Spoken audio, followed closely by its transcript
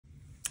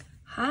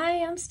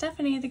Hi, I'm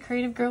Stephanie, the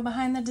creative girl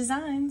behind the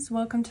designs.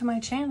 Welcome to my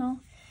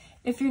channel.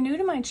 If you're new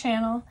to my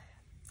channel,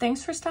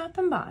 thanks for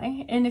stopping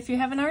by. And if you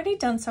haven't already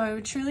done so, I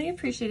would truly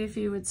appreciate if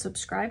you would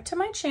subscribe to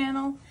my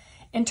channel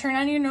and turn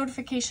on your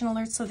notification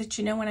alerts so that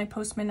you know when I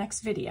post my next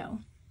video.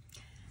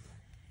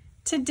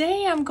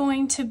 Today I'm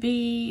going to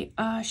be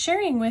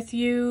sharing with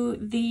you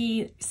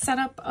the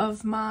setup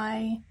of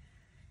my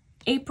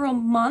April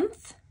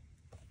month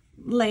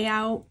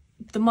layout,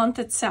 the month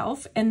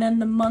itself, and then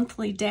the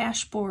monthly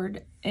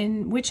dashboard,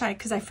 in which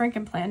because I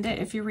Frankenplanned it,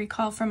 if you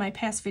recall from my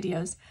past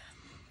videos.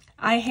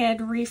 I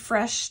had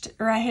refreshed,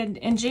 or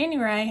in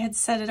January, I had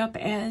set it up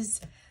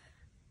as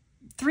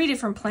 3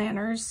 different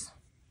planners,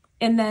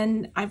 and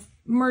then I've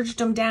merged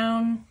them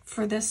down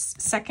for this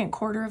second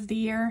quarter of the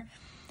year.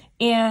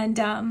 And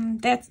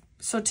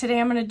so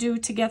today I'm going to do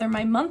together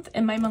my month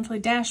and my monthly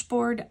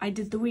dashboard. I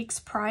did the weeks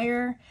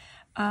prior,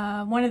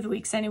 one of the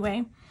weeks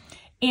anyway.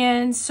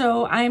 And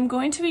so I'm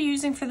going to be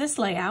using for this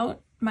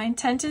layout, my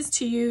intent is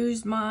to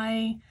use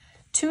my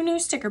 2 new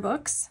sticker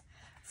books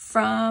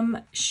from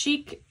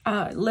Chic,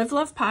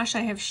 Love Posh.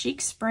 I have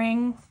Chic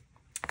Spring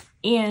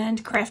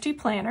and Crafty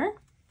Planner.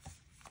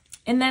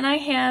 And then I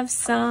have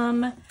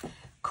some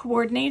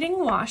coordinating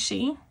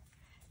washi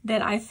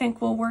that I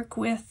think will work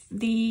with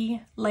the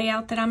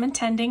layout that I'm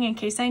intending in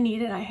case I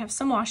need it. I have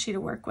some washi to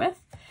work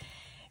with.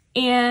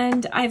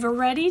 And I've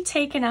already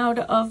taken out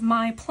of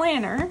my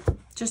planner,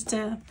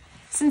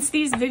 since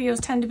these videos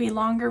tend to be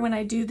longer when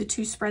I do the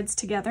 2 spreads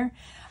together,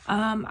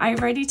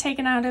 I've already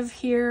taken out of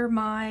here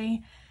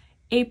my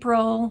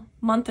April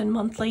month and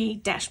monthly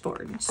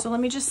dashboard. So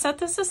let me just set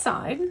this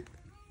aside.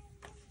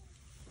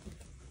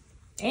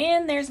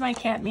 And there's my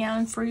cat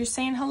meowing for you,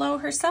 saying hello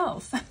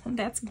herself.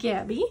 That's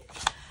Gabby.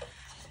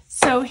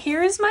 So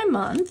here is my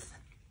month.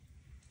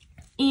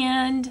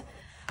 And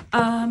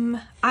let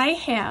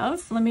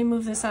me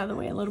move this out of the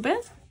way a little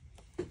bit.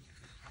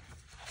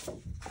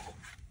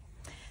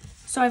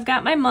 So I've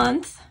got my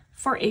month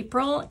for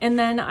April, and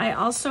then I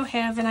also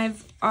have, and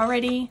I've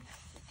already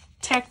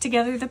tacked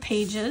together the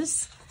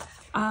pages,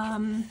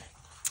 the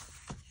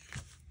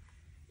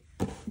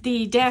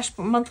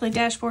monthly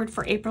dashboard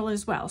for April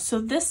as well. So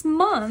this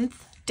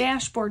month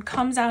dashboard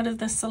comes out of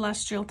the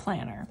Celestial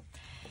Planner.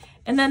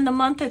 And then the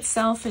month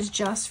itself is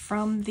just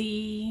from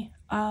the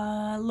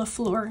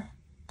Fleur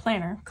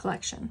planner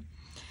collection.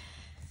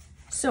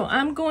 So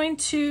I'm going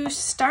to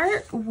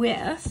start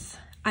with,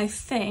 I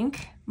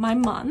think, my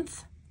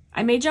month.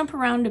 I may jump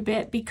around a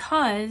bit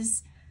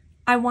because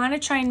I want to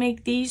try and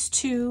make these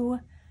 2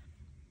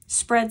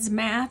 spreads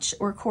match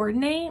or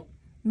coordinate,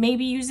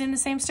 maybe using the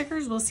same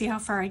stickers. We'll see how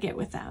far I get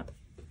with that.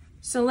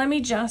 So let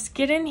me just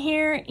get in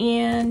here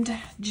and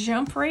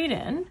jump right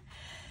in.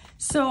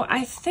 So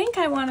I think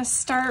I want to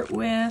start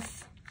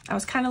with, I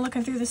was kind of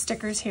looking through the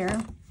stickers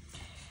here,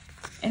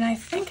 and I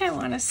think I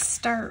want to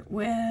start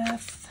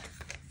with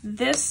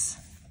these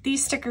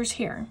stickers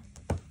here.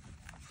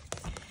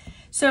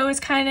 So it's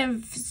kind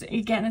of,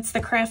 again, it's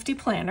the Crafty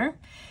Planner.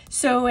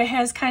 So it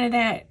has kind of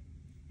that,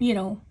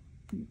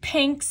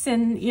 pinks,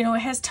 and, it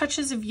has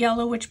touches of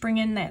yellow, which bring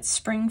in that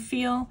spring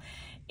feel.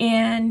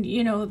 And,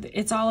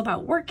 it's all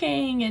about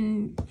working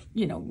and,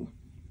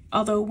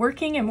 although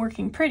working and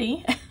working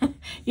pretty,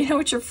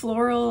 with your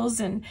florals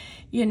and,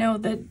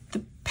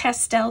 the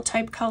pastel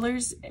type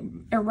colors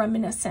are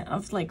reminiscent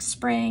of like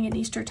spring and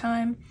Easter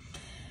time.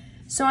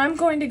 So I'm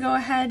going to go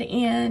ahead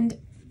and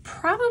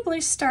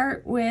probably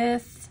start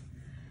with,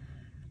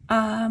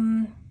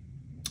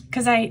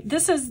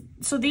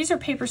 so these are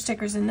paper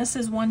stickers and this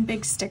is one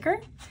big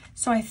sticker.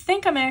 So I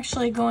think I'm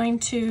actually going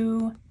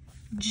to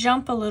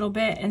jump a little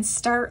bit and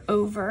start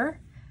over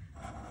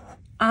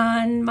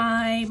on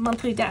my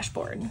monthly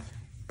dashboard.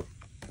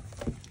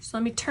 So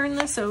let me turn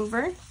this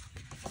over.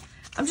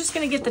 I'm just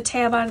going to get the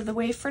tab out of the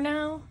way for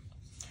now.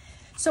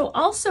 So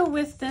also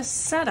with this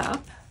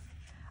setup,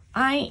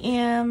 I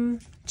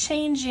am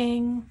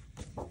changing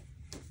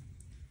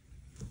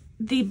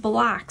the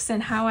blocks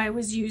and how I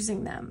was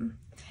using them.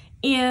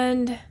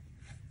 And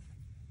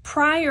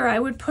prior, I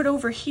would put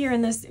over here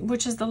in this,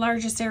 which is the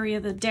largest area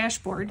of the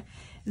dashboard,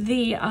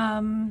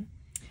 I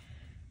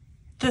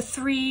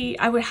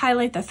would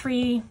highlight the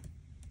 3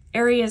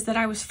 areas that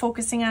I was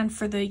focusing on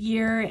for the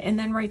year, and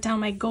then write down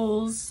my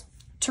goals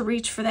to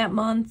reach for that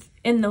month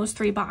in those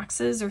 3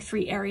 boxes or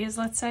 3 areas,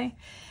 let's say.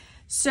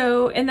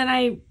 So, and then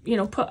I,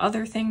 put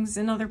other things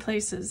in other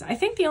places. I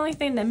think the only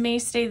thing that may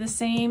stay the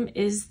same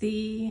is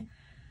the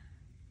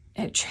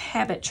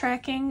habit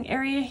tracking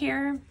area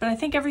here, but I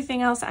think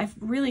everything else, I've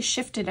really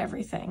shifted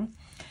everything.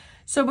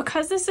 So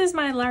because this is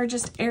my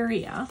largest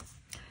area,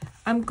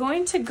 I'm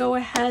going to go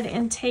ahead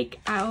and take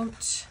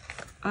out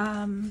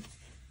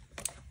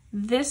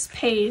this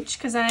page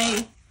because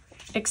I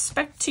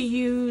expect to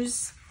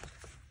use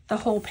the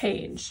whole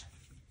page.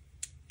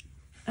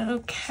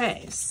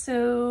 Okay,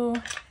 so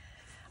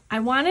I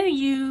want to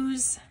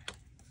use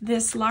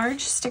this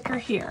large sticker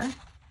here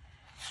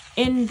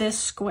in this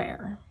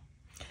square,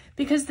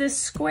 because this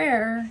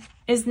square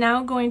is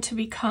now going to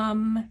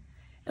become,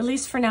 at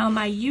least for now,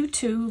 my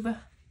YouTube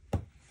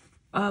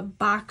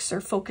box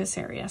or focus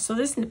area. So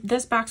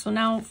this box will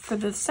now, for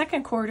the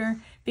second quarter,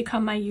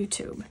 become my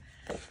YouTube.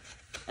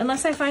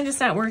 Unless I find it's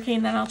not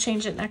working, then I'll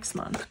change it next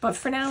month. But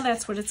for now,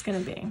 that's what it's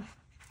going to be.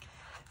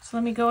 So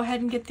let me go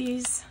ahead and get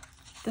this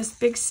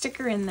big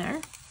sticker in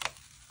there.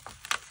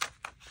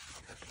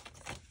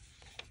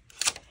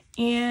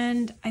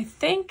 And I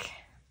think,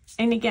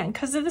 and again,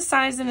 because of the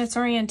size and its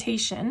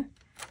orientation,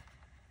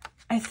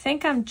 I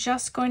think I'm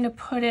just going to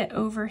put it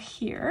over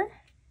here,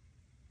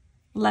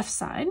 left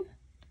side.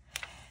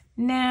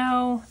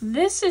 Now,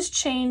 this is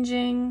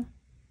changing.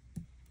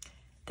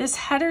 This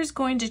header's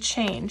going to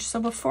change. So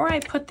before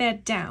I put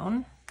that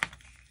down,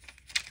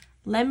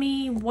 let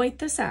me white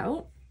this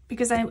out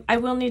because I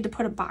will need to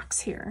put a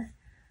box here.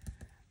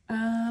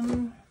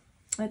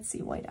 Let's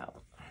see, white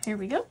out. Here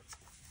we go.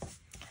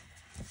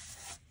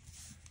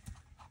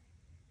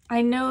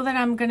 I know that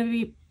I'm going to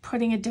be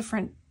putting a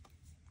different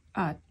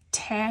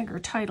tag or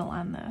title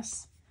on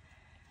this.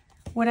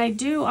 What I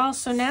do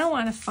also now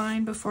want to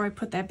find before I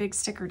put that big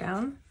sticker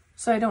down,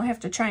 so I don't have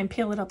to try and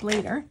peel it up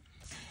later,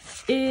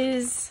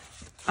 is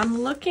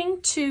I'm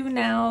looking to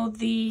now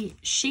the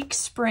Chic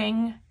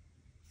Spring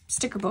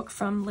sticker book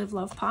from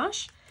Love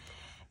Posh,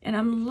 and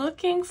I'm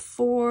looking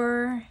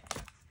for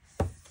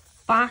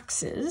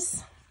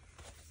boxes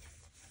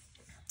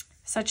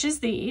such as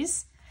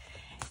these.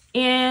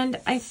 And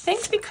I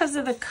think because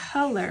of the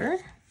color,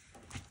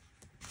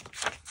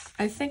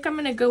 I think I'm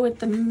going to go with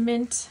the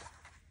mint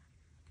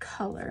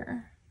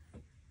color.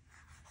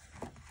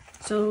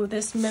 So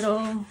this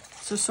middle,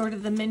 so sort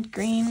of the mint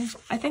green,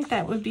 I think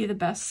that would be the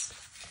best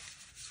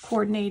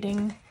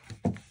coordinating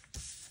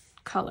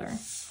color.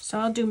 So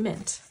I'll do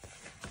mint.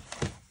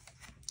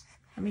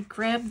 Let me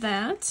grab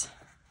that.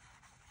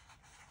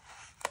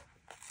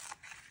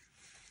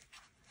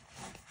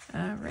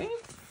 All right.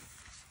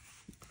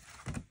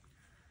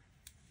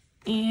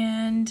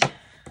 And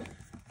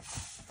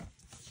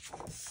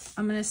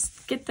I'm going to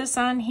get this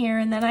on here,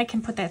 and then I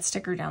can put that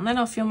sticker down. Then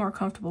I'll feel more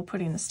comfortable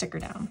putting the sticker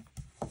down.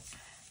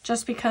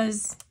 Just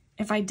because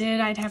if I did,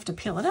 I'd have to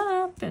peel it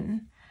up,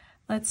 and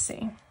let's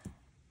see.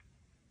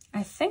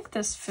 I think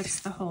this fits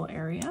the whole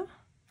area.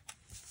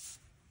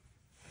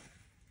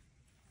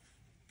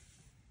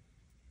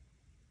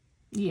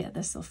 Yeah,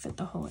 this will fit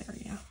the whole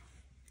area.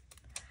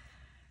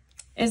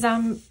 As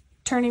I'm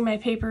turning my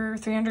paper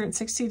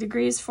 360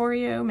 degrees for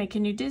you,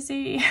 making you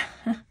dizzy.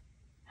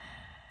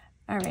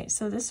 All right,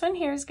 so this one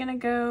here is gonna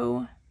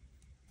go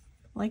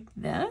like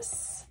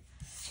this.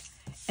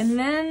 And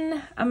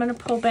then I'm gonna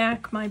pull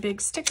back my big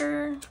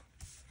sticker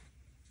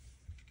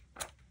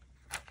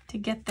to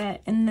get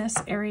that in this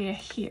area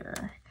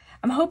here.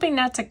 I'm hoping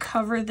not to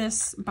cover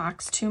this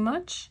box too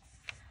much,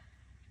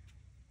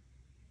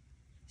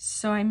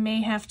 so I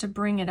may have to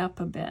bring it up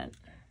a bit.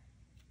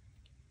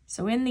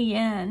 So in the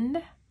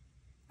end,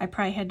 I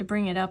probably had to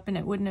bring it up and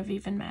it wouldn't have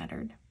even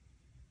mattered.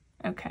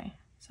 Okay,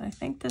 so I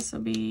think this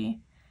will be,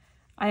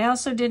 I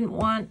also didn't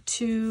want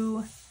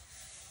to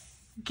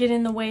get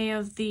in the way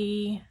of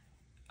the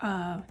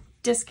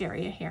disc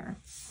area here.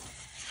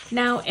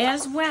 Now,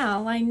 as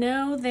well, I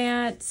know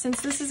that since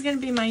this is going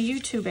to be my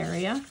YouTube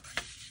area,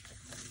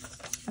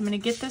 I'm going to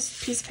get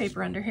this piece of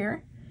paper under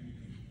here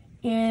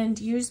and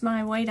use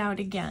my whiteout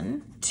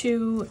again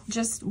to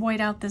just white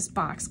out this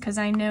box, because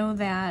I know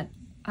that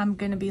I'm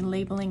going to be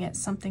labeling it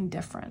something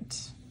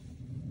different.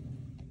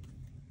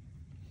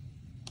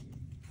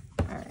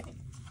 All right.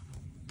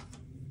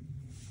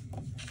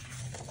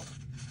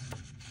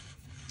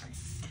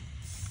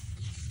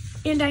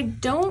 And I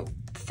don't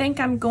think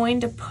I'm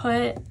going to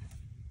put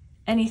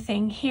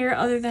anything here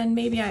other than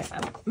maybe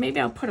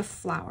I'll put a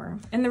flower.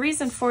 And the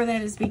reason for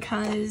that is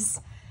because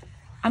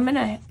I'm going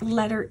to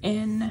letter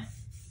in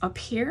up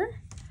here.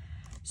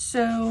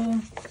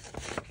 So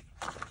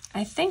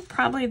I think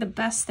probably the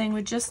best thing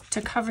would, just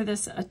to cover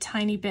this a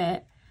tiny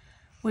bit,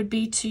 would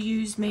be to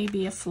use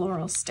maybe a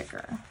floral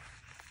sticker.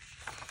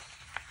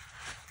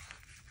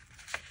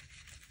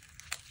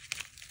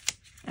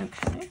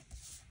 Okay.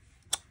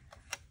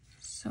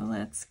 So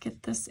let's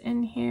get this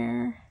in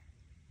here.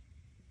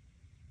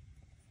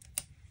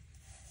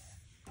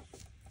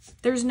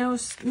 There's no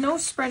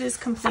spread is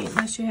complete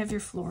unless you have your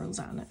florals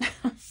on it.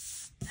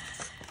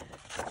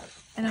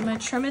 And I'm going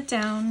to trim it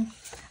down.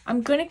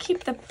 I'm going to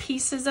keep the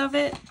pieces of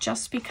it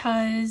just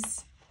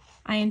because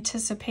I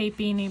anticipate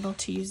being able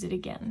to use it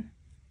again.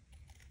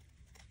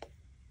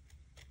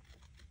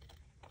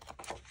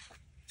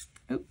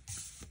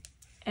 Oops.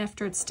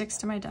 After it sticks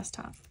to my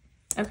desktop.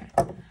 Okay.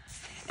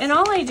 And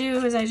all I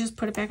do is I just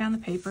put it back on the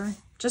paper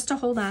just to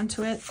hold on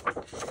to it,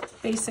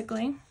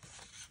 basically.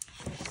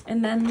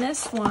 And then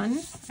this one,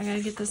 I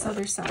gotta get this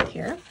other side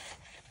here.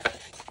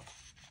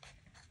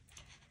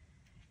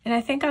 And I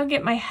think I'll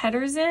get my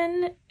headers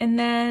in, and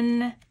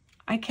then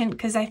I can,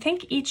 because I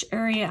think each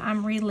area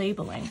I'm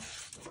relabeling.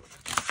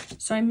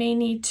 So I may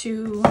need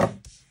to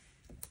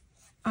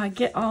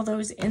get all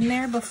those in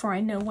there before I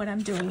know what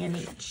I'm doing in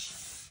each.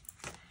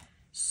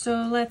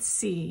 So let's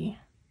see.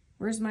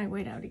 Where's my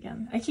whiteout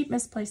again? I keep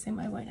misplacing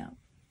my whiteout.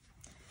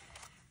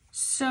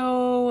 So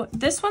So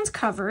this one's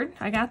covered.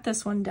 I got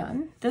this one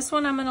done. This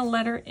one I'm going to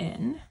letter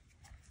in.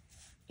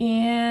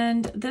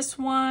 And this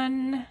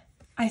one,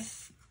 I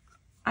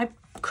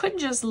could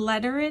just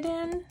letter it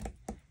in.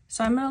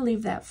 So I'm going to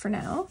leave that for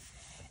now.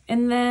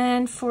 And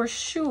then for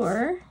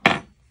sure,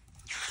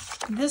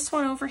 this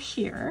one over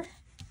here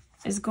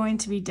is going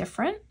to be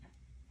different.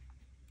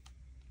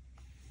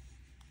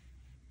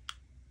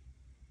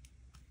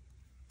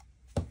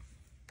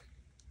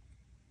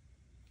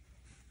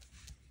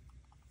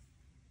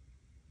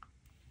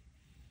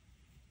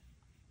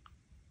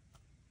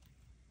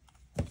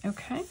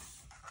 Okay.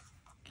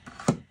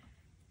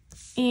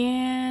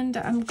 And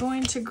I'm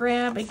going to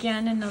grab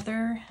again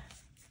another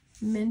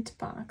mint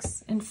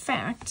box. In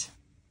fact,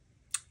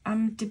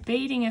 I'm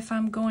debating if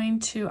I'm going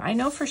to, I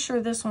know for sure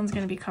this one's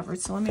going to be covered,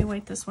 so let me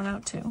wait this one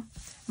out too.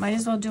 Might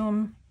as well do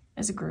them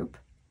as a group.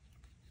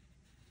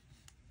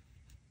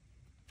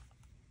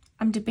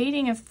 I'm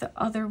debating if the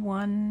other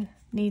one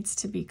needs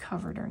to be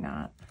covered or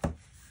not,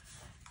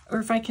 or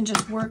if I can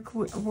just work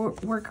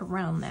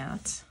around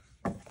that.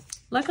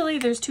 Luckily,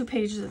 there's 2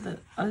 pages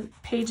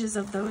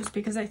of those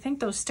because I think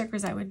those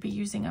stickers I would be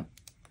using up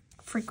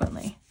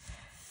frequently.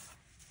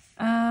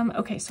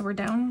 Okay, so we're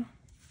down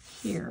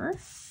here.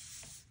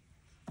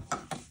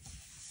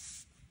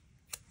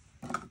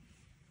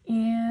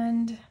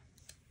 And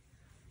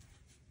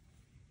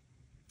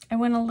I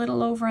went a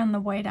little over on the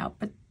whiteout,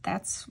 but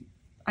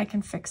I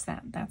can fix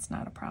that. That's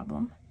not a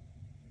problem.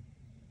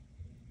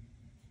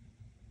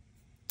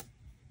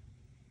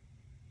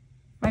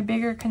 My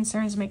bigger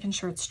concern is making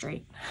sure it's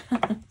straight.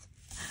 All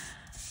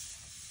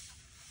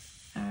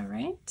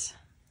right.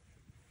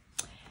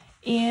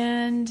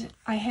 And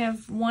I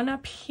have one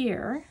up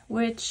here,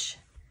 which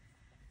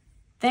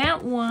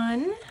that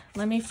one,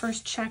 let me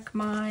first check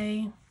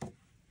my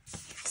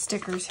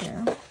stickers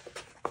here.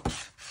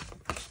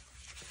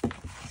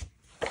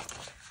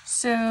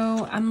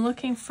 So I'm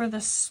looking for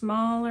the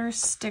smaller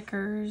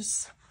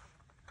stickers.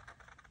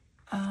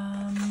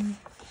 I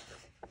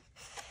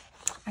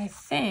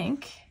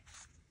think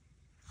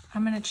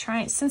I'm going to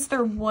try, since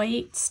they're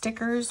white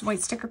stickers,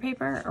 white sticker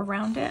paper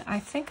around it, I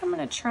think I'm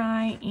going to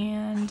try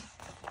and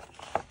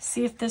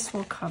see if this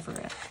will cover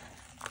it.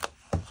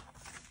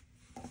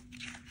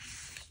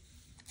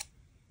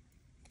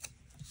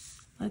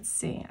 Let's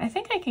see. I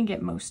think I can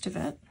get most of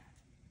it.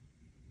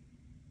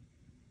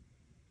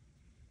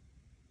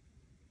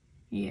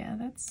 Yeah,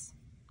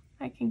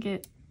 I can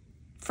get,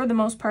 for the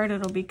most part,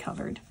 it'll be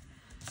covered.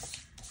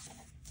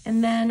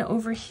 And then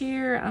over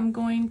here, I'm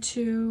going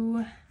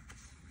to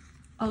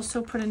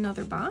also put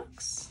another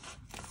box.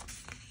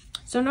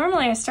 So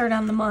normally I start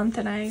on the month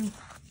and I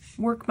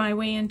work my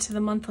way into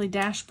the monthly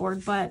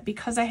dashboard, but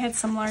because I had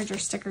some larger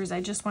stickers, I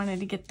just wanted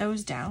to get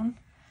those down.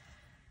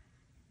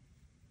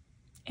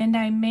 And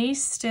I may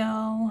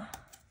still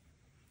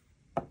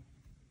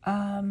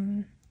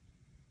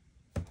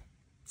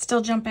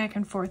jump back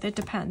and forth. It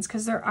depends,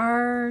 because there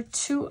are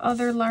 2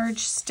 other large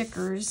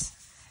stickers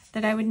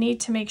that I would need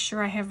to make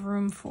sure I have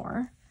room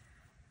for.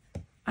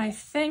 I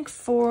think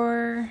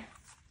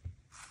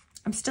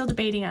I'm still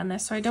debating on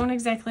this, so I don't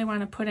exactly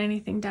want to put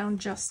anything down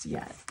just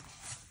yet.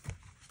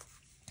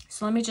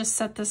 So let me just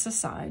set this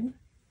aside.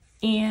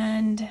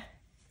 And,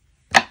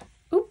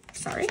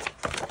 oops, sorry.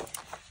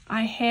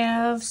 I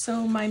have,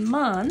 so my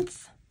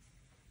month,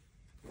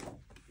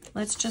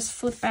 let's just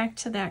flip back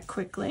to that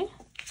quickly.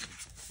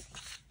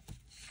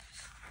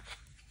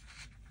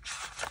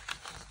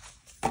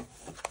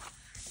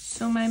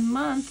 So my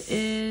month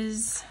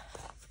is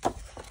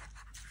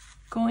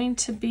going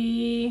to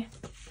be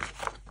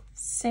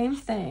same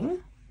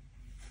thing.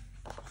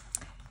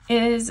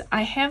 Is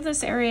I have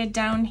this area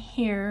down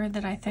here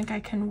that I think I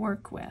can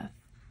work with.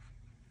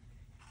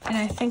 And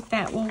I think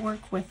that will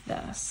work with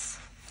this.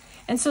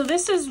 And so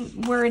this is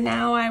where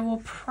now I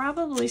will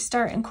probably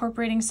start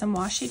incorporating some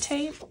washi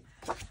tape,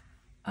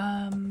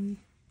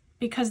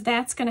 because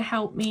that's going to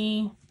help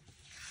me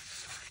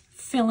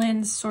fill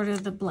in sort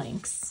of the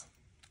blanks.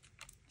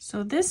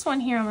 So this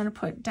one here I'm going to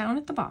put down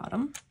at the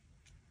bottom,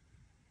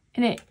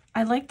 and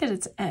I like that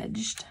it's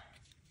edged.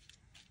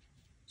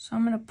 So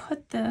I'm going to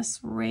put this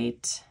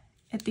right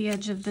at the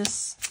edge of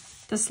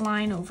this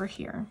line over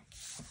here.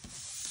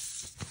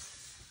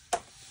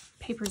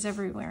 Paper's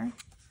everywhere.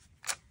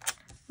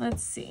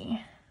 Let's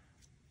see.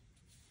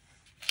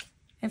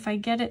 If I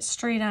get it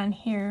straight on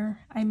here,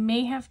 I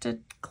may have to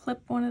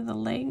clip one of the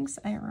legs,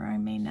 or I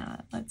may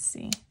not. Let's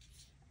see.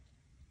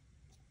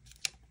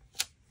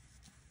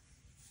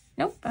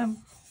 Nope, I'm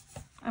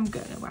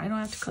good. I don't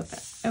have to clip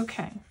it.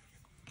 Okay.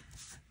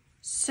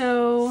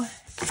 So,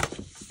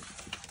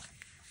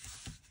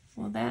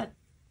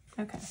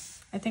 okay.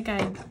 I think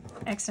I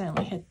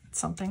accidentally hit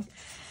something.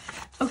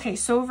 Okay,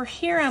 so over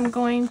here I'm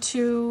going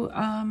to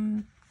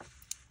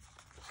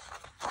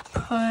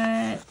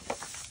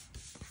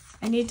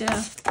I need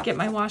to get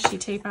my washi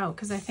tape out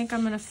because I think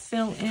I'm going to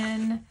fill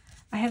in,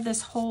 I have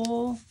this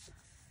whole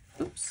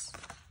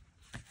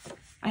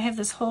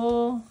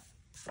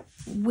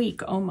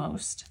week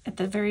almost at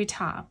the very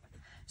top.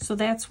 So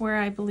that's where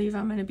I believe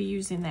I'm going to be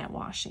using that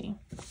washi.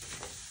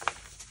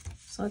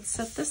 So let's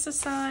set this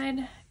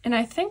aside. And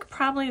I think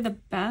probably the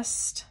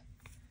best,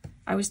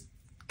 I was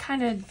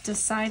kind of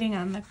deciding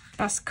on the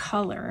best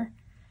color,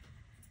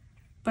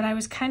 but I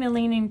was kind of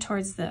leaning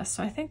towards this.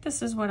 So I think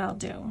this is what I'll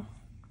do.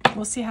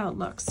 We'll see how it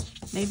looks.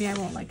 Maybe I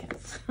won't like it.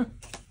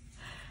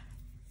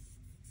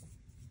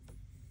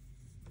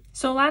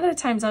 So a lot of the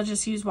times I'll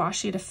just use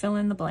washi to fill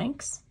in the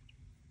blanks.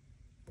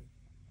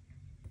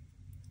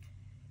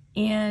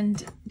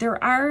 And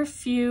there are a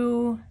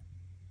few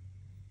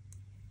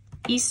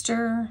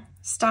Easter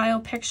style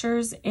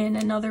pictures in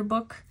another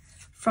book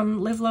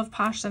from Live, Love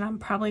Posh that I'm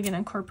probably going to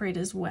incorporate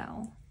as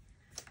well.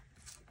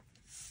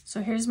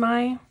 So here's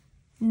my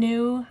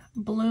new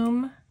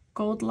Bloom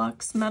Gold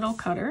Luxe metal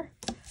cutter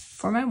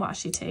for my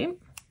washi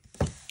tape.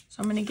 So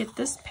I'm going to get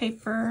this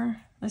paper.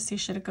 Let's see,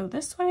 should it go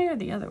this way or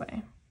the other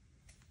way?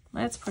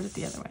 Let's put it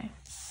the other way.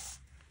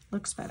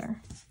 Looks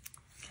better.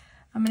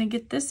 I'm going to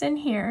get this in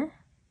here.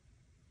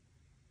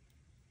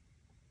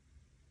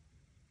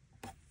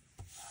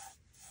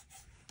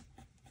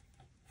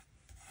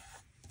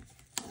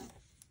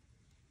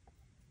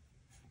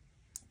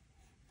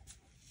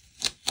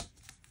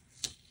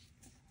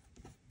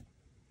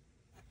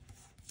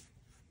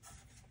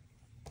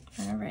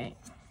 All right.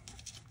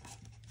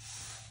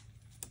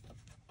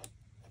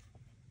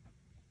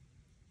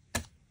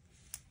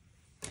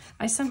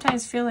 I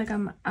sometimes feel like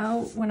I'm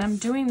out when I'm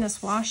doing this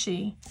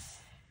washi.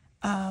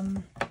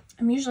 I'm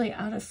usually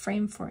out of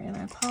frame for you, and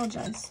I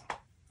apologize.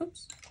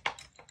 Oops.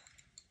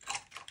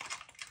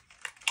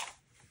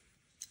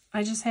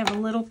 I just have a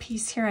little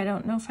piece here. I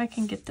don't know if I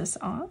can get this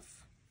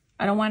off.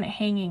 I don't want it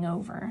hanging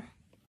over.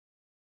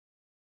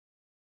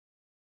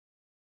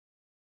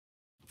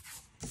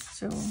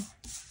 So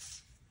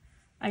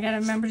I got to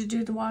remember to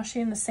do the washi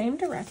in the same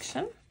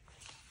direction.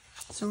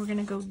 So we're going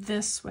to go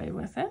this way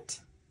with it.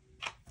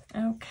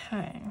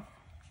 Okay.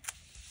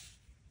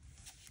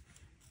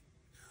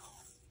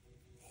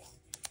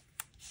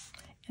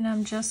 And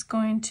I'm just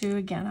going to,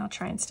 again, I'll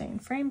try and stay in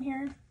frame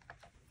here.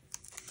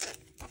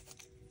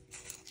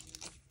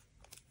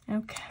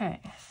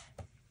 Okay.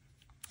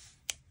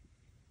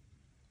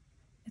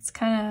 It's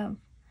kind of,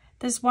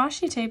 this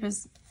washi tape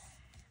is,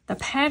 the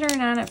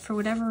pattern on it, for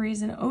whatever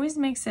reason, always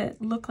makes it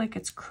look like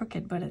it's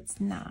crooked, but it's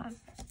not.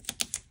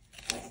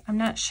 I'm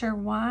not sure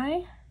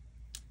why.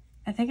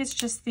 I think it's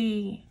just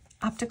the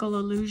optical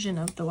illusion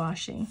of the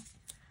washi.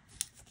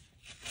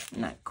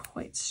 Not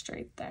quite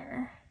straight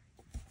there.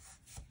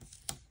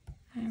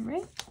 All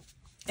right.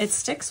 It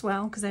sticks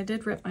well because I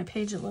did rip my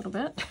page a little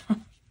bit.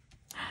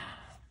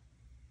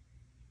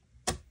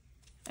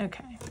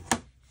 Okay.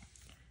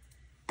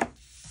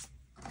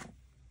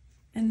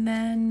 And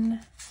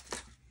then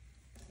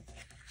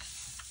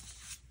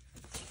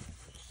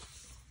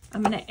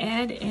I'm going to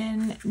add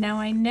in, now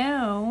I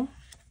know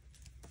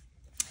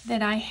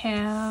that I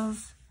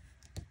have,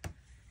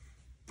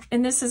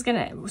 and this is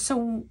going to,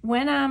 so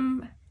when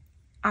I'm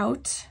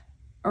out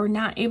or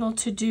not able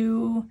to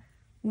do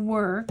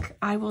work,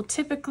 I will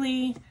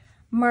typically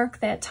mark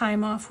that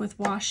time off with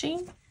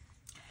washi.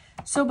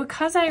 So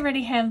because I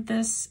already have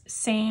this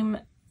same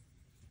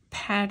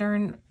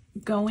pattern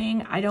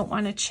going, I don't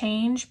want to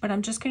change, but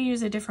I'm just going to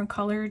use a different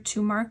color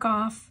to mark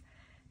off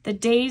the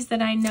days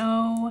that I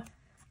know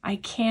I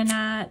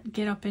cannot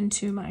get up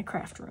into my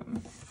craft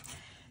room.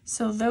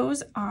 So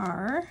those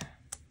are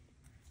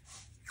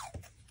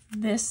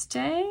this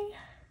day,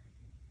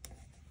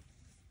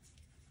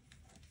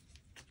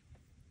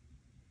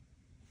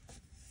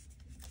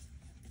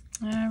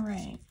 all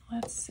right,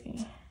 let's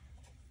see.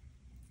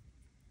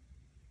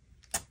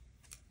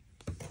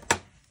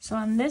 So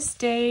on this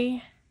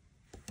day,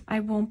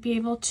 I won't be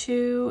able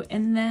to,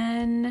 and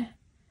then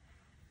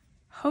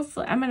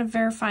hopefully, I'm going to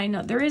verify,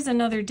 no, there is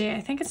another day.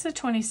 I think it's the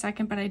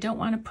 22nd, but I don't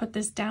want to put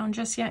this down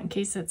just yet in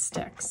case it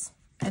sticks,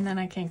 and then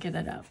I can't get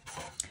it up.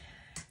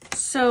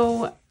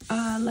 So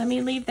let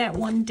me leave that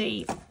one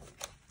date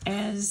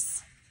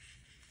as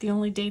the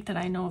only date that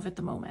I know of at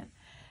the moment.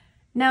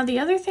 Now, the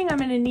other thing I'm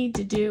going to need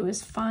to do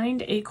is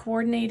find a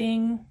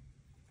coordinating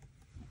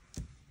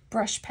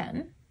brush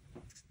pen.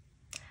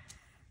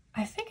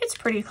 I think it's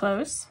pretty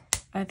close.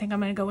 I think I'm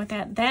going to go with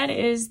that. That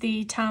is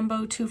the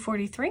Tombow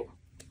 243.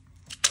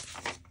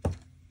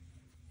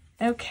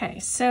 Okay,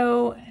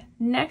 so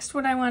next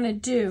what I want to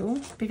do,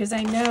 because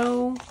I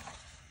know,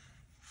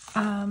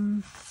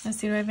 let's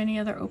see, do I have any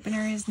other open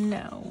areas?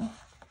 No.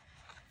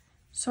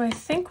 So I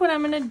think what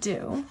I'm going to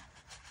do,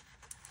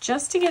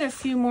 just to get a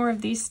few more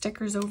of these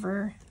stickers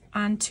over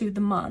onto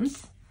the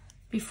month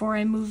before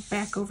I move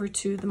back over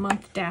to the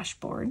month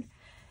dashboard,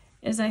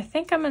 is I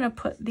think I'm going to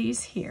put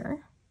these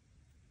here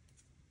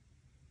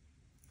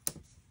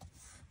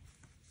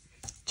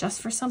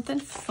just for something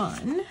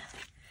fun.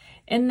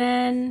 And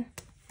then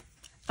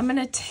I'm going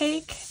to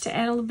take, to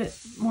add a little bit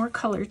more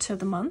color to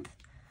the month,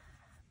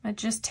 I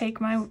just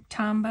take my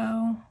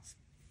Tombow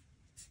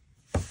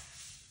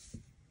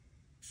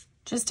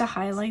just to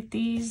highlight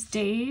these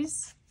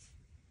days.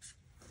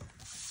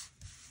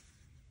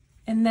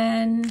 And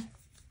then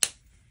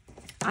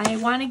I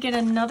want to get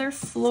another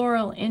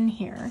floral in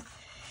here.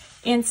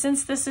 And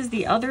since this is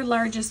the other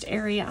largest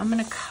area, I'm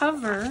going to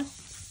cover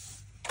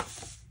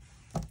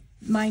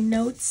my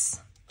notes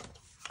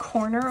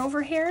corner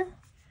over here.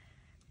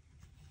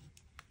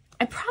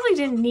 I probably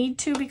didn't need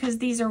to because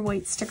these are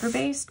white sticker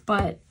based,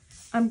 but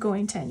I'm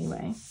going to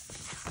anyway.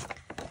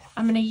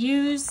 I'm going to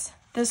use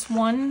this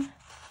one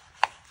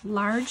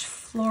large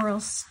floral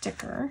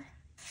sticker.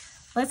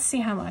 Let's see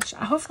how much.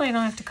 Hopefully I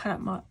don't have to cut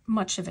up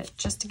much of it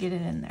just to get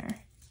it in there.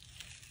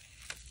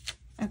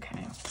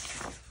 Okay.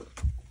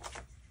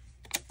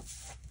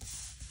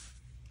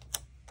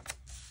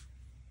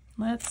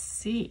 Let's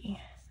see.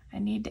 I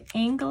need to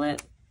angle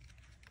it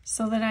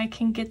so that I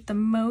can get the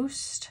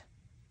most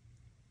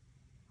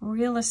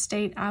real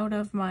estate out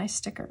of my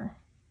sticker.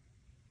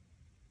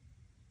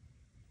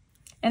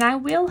 And I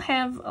will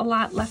have a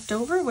lot left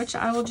over, which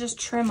I will just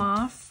trim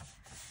off,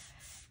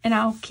 and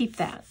I'll keep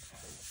that.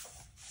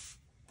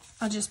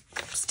 I'll just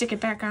stick it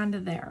back onto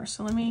there.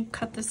 So let me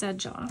cut this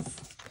edge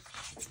off.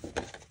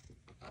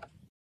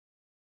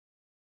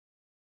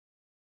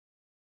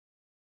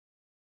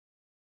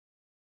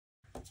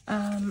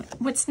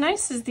 What's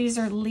nice is these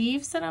are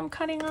leaves that I'm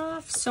cutting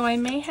off, so I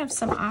may have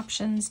some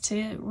options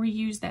to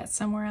reuse that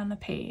somewhere on the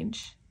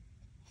page.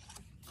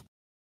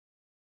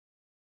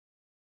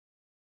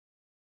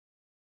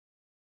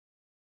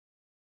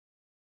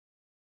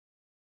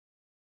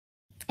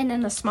 And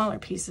then the smaller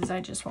pieces I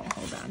just won't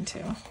hold on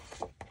to.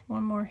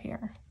 One more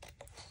here.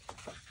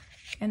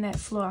 And that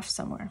flew off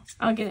somewhere.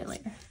 I'll get it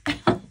later.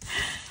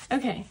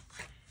 Okay.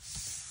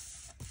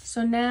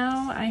 So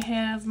now I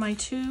have my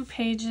 2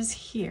 pages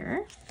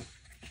here.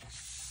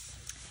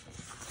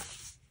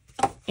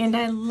 And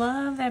I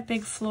love that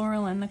big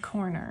floral in the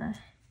corner.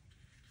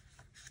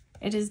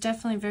 It is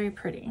definitely very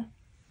pretty.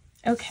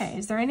 Okay,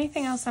 is there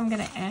anything else I'm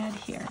going to add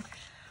here?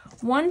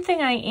 One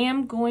thing I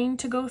am going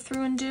to go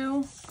through and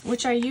do,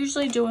 which I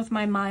usually do with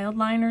my mild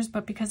liners,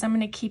 but because I'm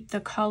going to keep the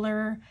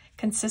color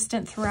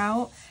consistent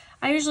throughout,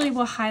 I usually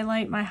will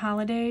highlight my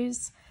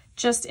holidays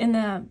just in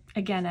the,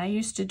 again, I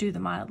used to do the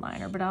mild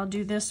liner, but I'll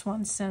do this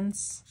one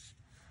since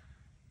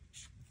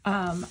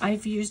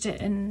I've used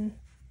it in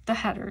the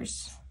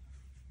headers.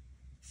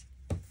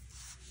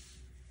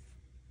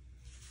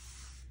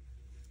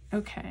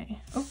 Okay.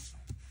 Oh,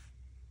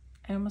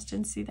 I almost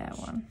didn't see that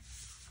one.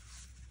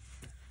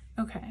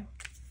 Okay.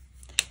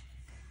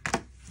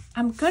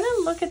 I'm going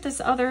to look at this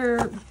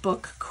other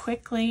book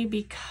quickly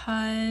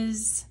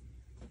because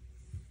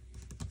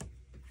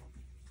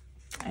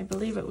I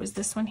believe it was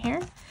this one here.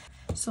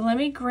 So let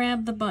me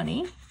grab the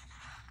bunny.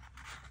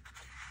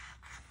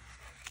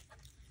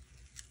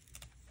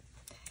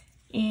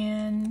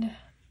 And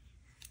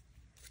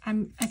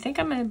I think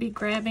I'm going to be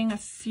grabbing a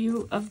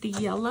few of the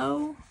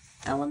yellow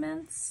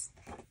elements.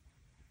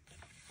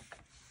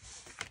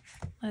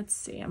 Let's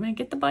see, I'm going to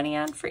get the bunny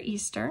on for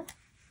Easter.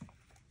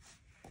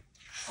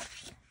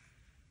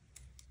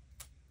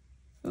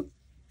 Oop.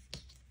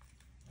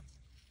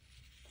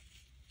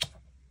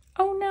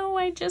 Oh no,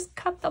 I just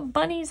cut the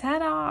bunny's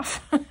head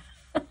off.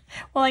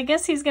 Well, I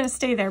guess he's going to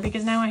stay there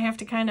because now I have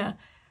to kind of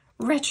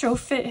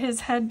retrofit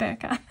his head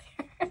back on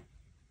there.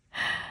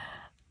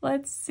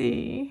 Let's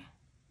see.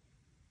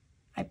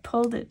 I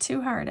pulled it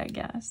too hard, I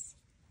guess.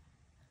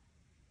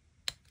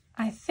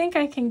 I think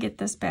I can get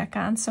this back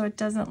on so it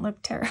doesn't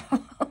look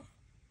terrible.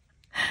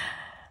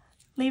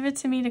 Leave it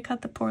to me to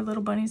cut the poor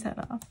little bunny's head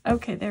off.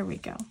 Okay, there we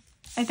go.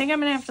 I think I'm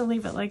going to have to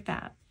leave it like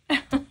that.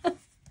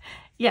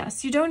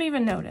 Yes, you don't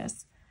even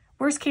notice.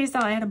 Worst case,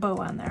 I'll add a bow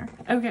on there.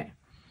 Okay.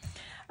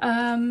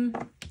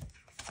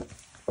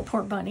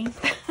 Poor bunny.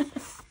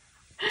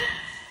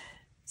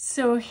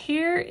 So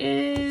here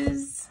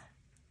is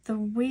the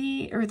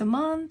week or the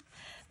month.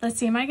 Let's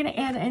see, am I going to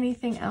add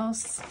anything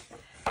else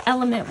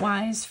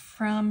element-wise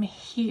from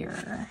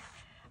here?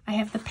 I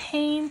have the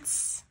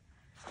paints,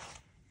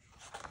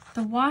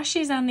 the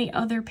washi's on the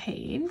other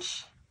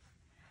page,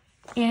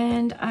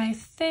 and I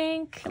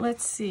think,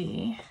 let's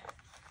see,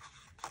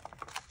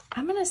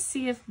 I'm going to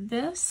see if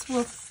this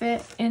will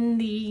fit in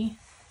the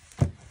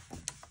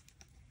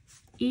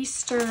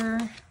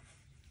Easter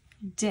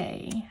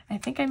day. I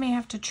think I may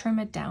have to trim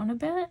it down a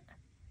bit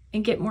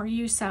and get more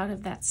use out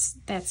of that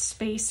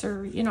space,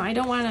 or, you know, I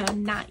don't want to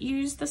not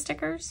use the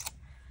stickers.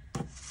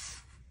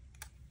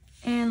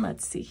 And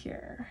let's see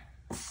here.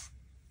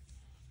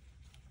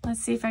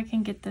 Let's see if I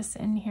can get this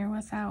in here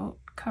without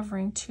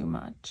covering too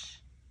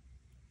much.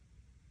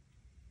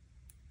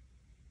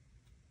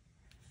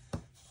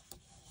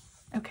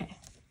 Okay,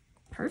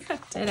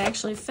 perfect. It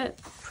actually fit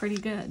pretty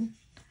good.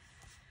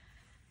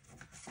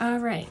 All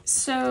right,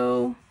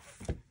 so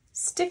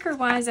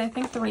sticker-wise, I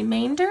think the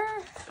remainder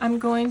I'm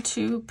going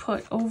to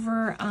put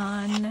over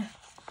on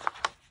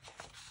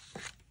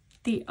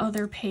the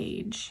other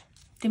page,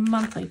 the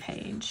monthly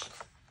page.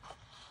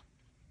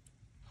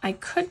 I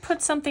could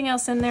put something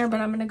else in there, but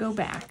I'm going to go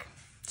back.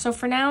 So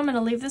for now, I'm going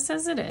to leave this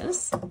as it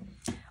is,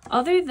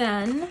 other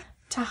than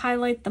to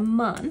highlight the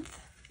month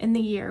in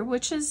the year,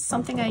 which is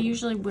something I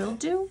usually will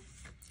do,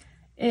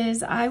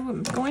 is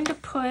I'm going to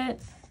put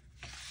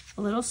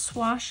a little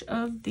swash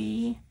of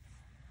the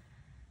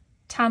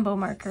Tombow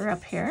marker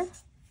up here.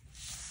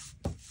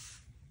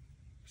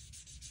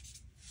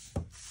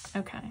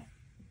 Okay.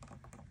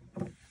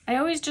 I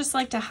always just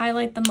like to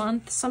highlight the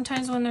month.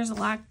 Sometimes when there's a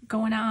lot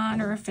going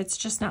on, or if it's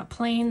just not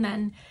plain,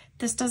 then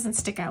this doesn't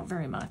stick out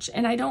very much.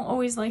 And I don't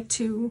always like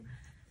to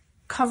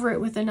cover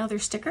it with another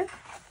sticker.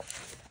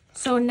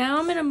 So now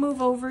I'm going to move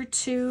over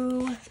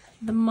to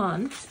the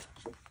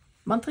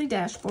monthly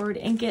dashboard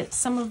and get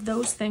some of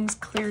those things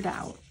cleared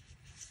out.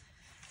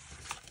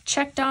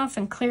 Checked off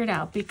and cleared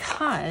out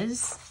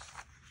because,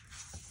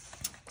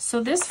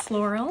 so this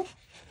floral,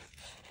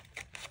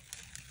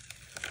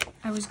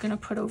 I was going to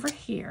put over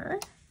here.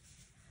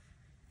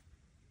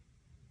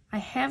 I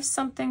have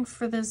something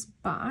for this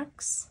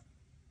box.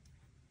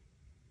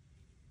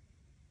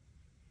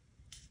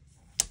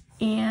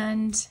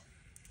 And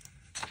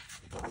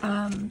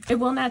it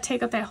will not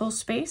take up that whole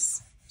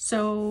space.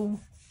 So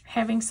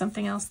having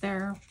something else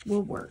there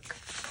will work.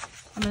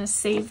 I'm going to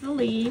save the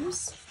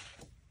leaves.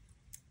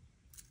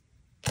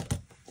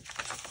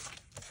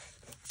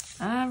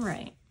 All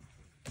right.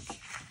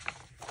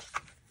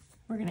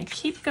 We're going to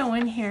keep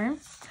going here.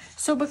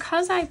 So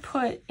because I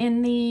put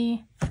in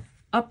the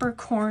upper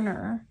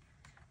corner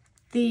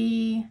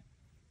a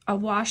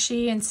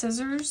washi and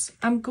scissors,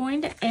 I'm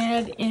going to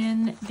add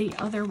in the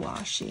other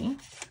washi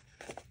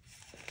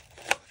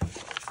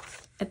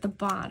at the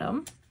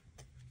bottom.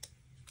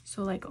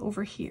 So like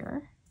over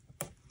here,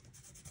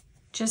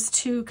 just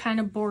to kind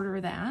of border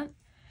that.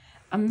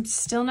 I'm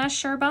still not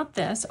sure about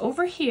this.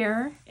 Over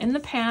here, in the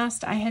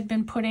past, I had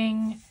been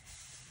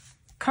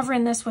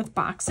covering this with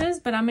boxes,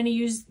 but I'm going to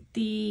use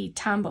the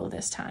Tombow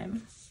this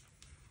time.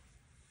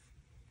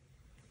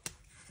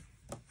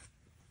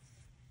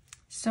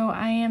 So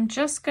I am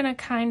just going to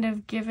kind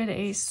of give it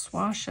a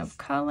swash of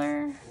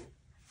color,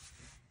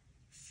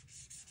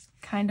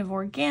 kind of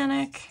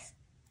organic.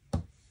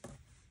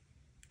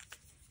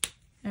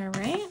 All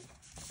right.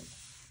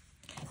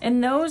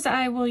 And those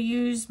I will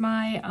use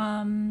my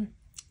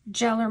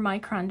gel or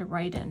micron to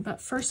write in. But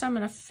first I'm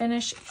going to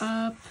finish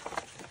up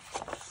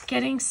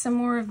getting some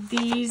more of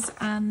these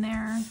on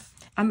there.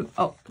 I'm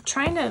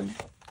trying to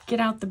get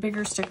out the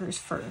bigger stickers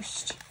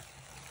first.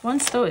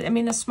 Once those, I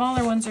mean, the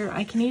smaller ones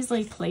I can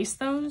easily place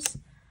those.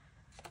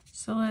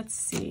 So let's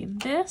see.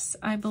 This,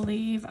 I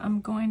believe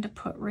I'm going to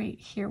put right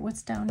here.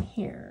 What's down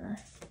here?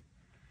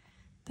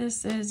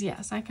 This is,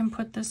 yes, I can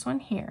put this one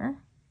here.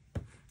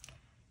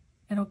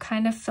 It'll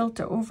kind of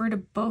filter over to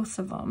both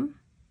of them.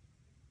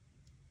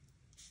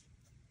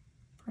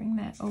 Bring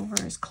that over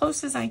as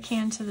close as I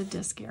can to the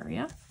disc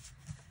area.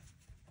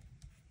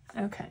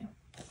 Okay.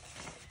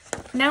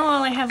 Now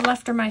all I have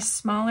left are my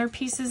smaller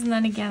pieces, and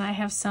then again I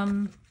have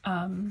some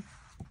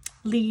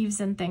leaves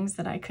and things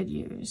that I could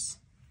use.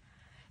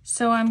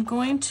 So I'm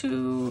going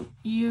to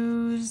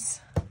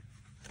use,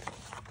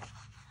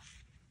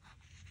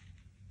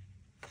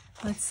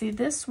 let's see,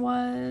 this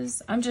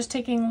was, I'm just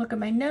taking a look at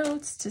my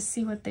notes to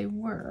see what they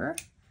were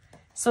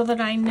so that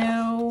I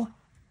know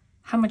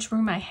how much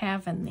room I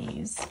have in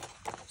these.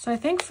 So I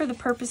think for the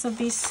purpose of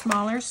these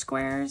smaller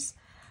squares,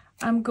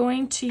 I'm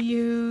going to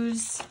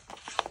use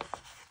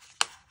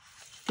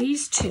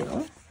these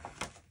two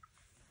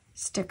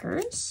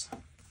stickers.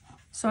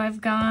 So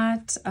I've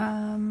got,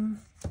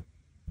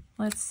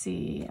 let's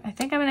see, I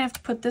think I'm gonna have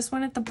to put this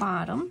one at the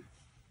bottom.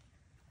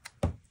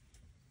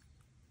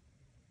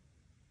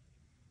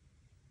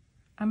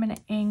 I'm gonna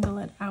angle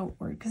it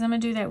outward because I'm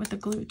gonna do that with the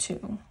glue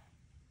too.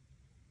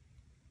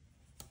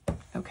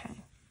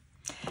 Okay.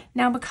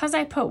 Now because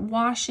I put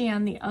washi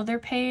on the other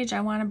page,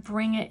 I wanna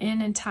bring it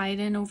in and tie it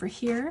in over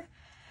here.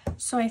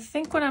 So I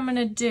think what I'm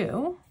gonna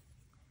do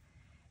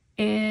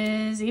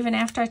is, even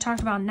after I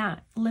talked about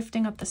not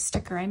lifting up the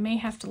sticker, I may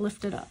have to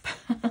lift it up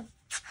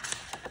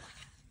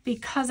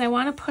because I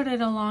want to put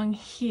it along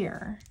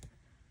here,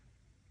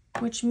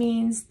 which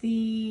means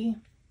the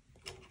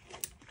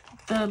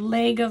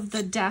leg of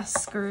the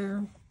desk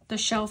or the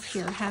shelf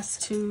here has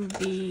to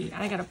be,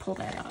 I got to pull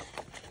that up.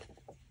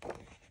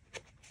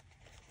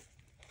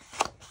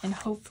 And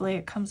hopefully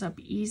it comes up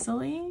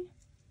easily.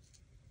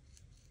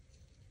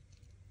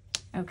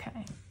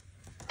 Okay.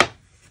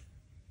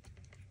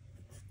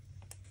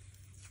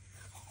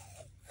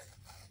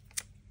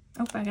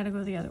 Oh, I gotta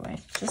go the other way,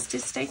 just to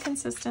stay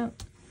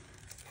consistent.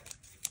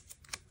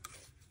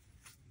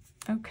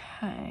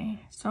 Okay,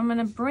 so I'm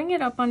gonna bring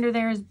it up under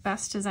there as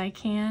best as I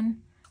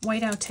can.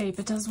 Whiteout tape,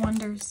 it does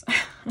wonders.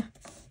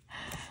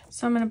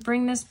 So I'm gonna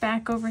bring this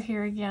back over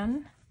here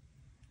again.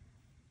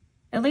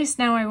 At least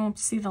now I won't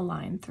see the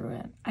line through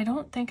it. I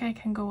don't think I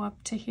can go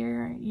up to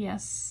here.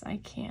 Yes, I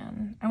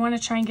can. I wanna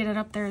try and get it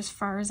up there as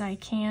far as I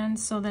can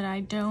so that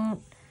I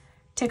don't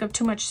take up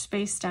too much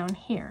space down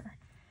here.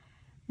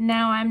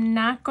 Now I'm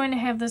not going to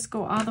have this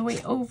go all the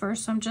way over,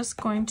 so I'm just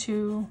going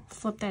to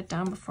flip that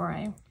down before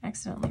I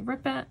accidentally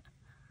rip it.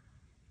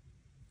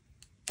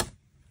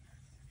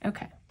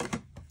 Okay.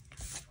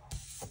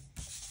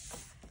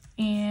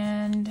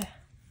 And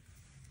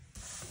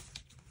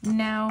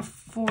now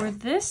for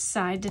this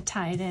side to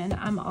tie it in,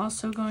 I'm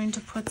also going to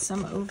put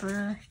some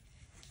over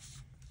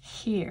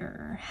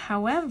here.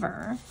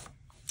 However,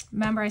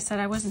 remember I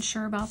said I wasn't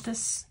sure about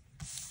this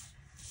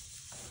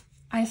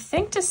I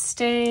think to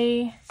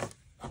stay,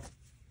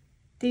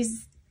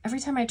 these, every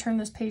time I turn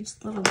this page,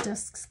 little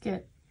discs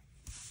get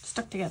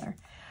stuck together.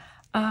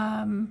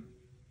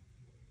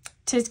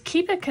 To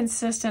keep it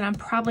consistent, I'm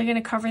probably going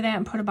to cover that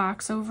and put a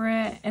box over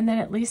it, and then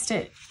at least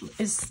it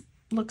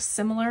looks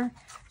similar.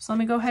 So let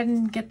me go ahead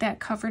and get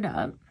that covered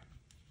up,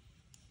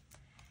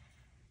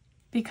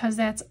 because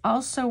that's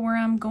also where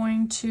I'm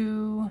going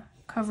to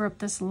cover up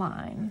this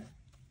line,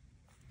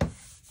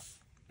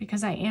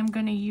 because I am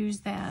going to use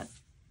that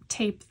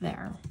tape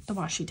there, the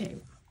washi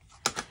tape.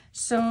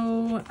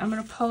 So I'm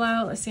going to pull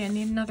out, let's see, I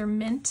need another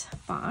mint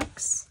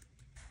box.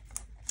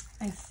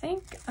 I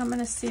think I'm going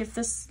to see if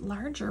this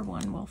larger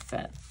one will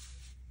fit.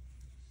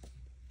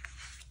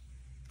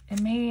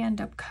 It may end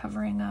up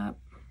covering up,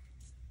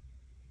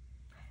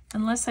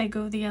 unless I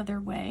go the other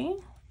way,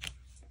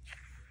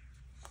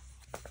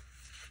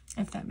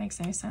 if that makes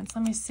any sense.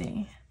 Let me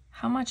see.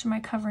 How much am I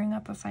covering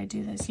up if I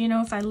do this? You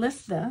know, if I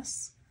lift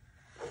this,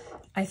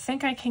 I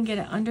think I can get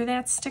it under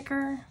that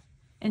sticker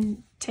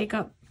and take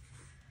up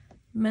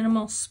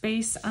minimal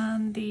space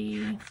on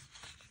the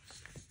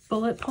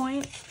bullet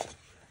point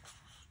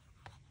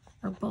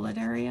or bullet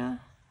area.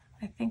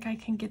 I think I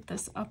can get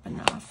this up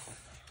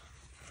enough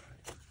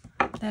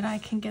that I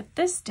can get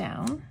this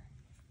down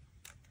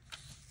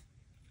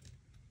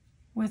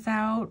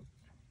without,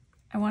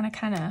 I want to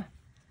kind of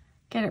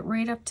get it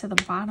right up to the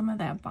bottom of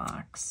that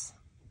box.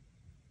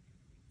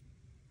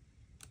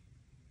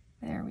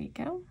 There we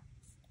go.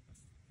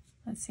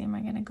 Let's see, am I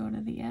going to go to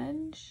the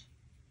edge?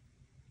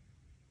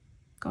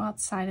 Go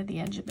outside of the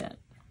edge a bit.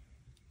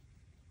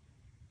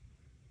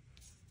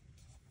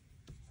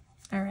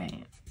 All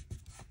right.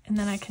 And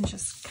then I can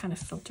just kind of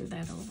filter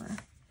that over.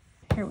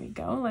 Here we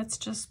go. Let's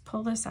just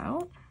pull this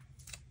out.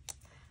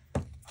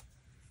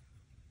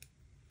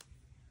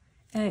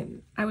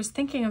 And I was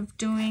thinking of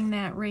doing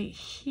that right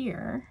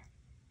here.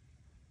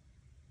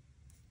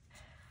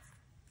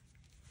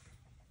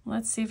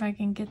 Let's see if I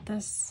can get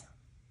this.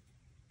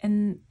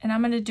 And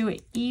I'm going to do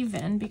it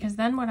even, because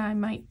then what I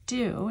might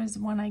do is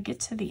when I get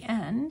to the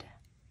end,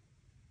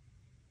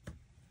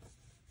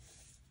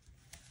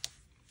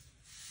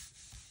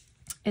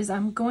 is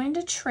I'm going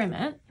to trim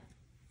it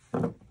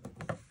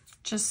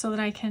just so that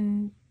I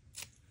can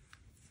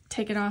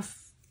take it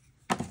off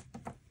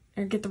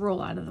or get the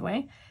roll out of the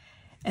way.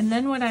 And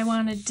then what I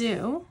want to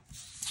do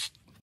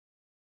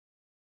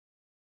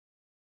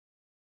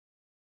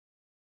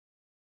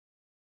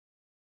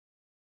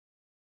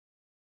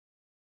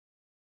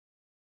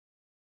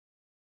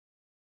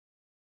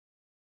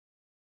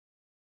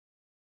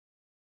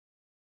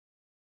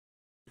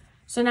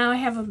so now I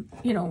have a,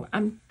 you know,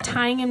 I'm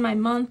tying in my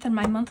month and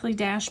my monthly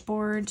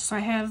dashboard. So I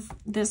have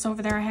this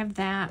over there, I have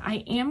that.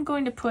 I am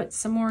going to put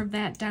some more of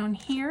that down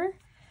here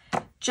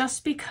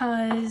just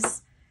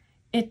because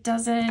it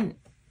doesn't,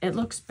 it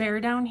looks bare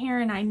down here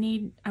and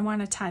I want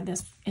to tie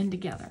this in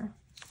together.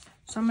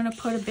 So I'm going to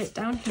put a bit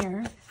down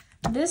here.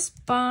 This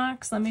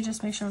box, let me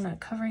just make sure I'm not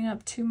covering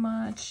up too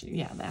much.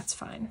 Yeah, that's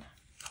fine.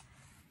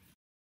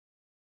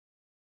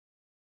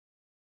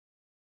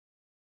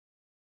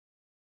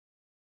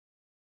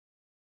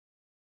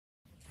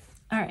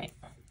 All right,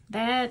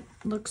 that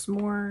looks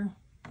more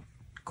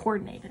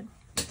coordinated.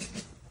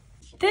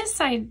 This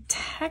I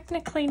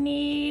technically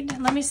need,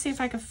 let me see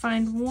if I can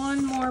find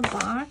one more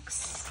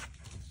box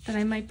that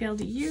I might be able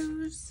to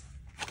use.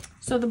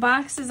 So the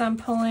boxes I'm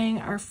pulling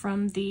are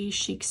from the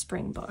Chic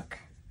Spring book.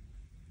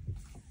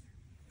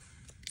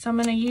 So I'm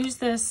gonna use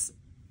this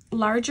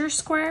larger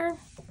square,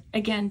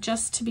 again,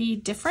 just to be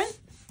different,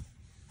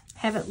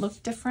 have it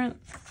look different.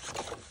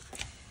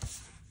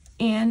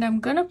 And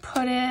I'm gonna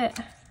put it,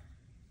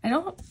 I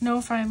don't know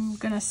if I'm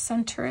gonna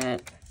center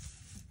it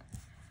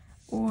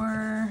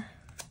or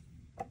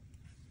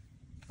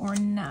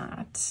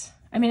not.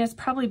 I mean, it's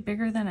probably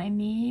bigger than I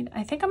need.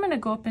 I think I'm gonna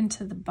go up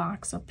into the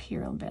box up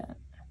here a bit.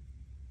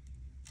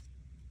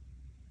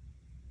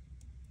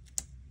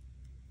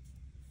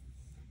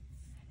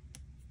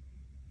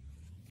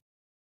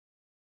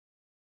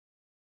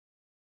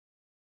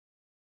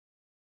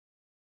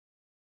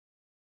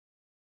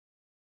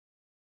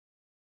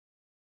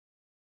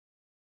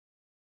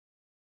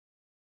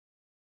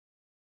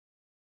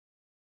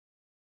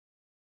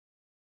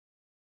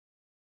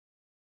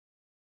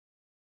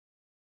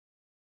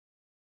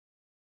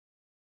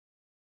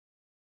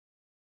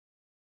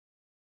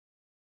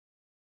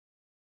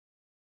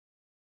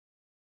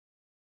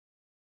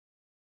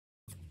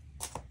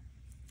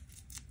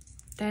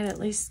 That at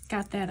least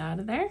got that out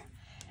of there.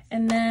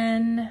 And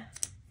then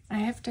I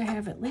have to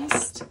have at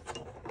least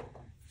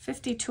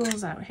 50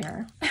 tools out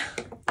here.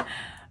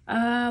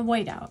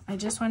 White out. I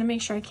just want to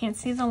make sure I can't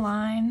see the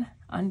line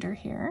under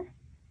here.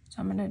 So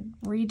I'm going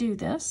to redo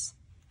this.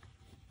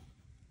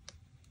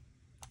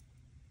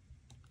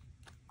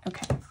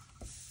 Okay.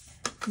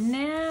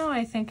 Now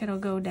I think it'll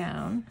go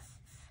down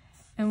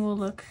and will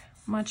look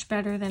much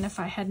better than if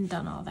I hadn't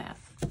done all that.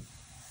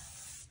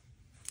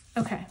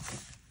 Okay.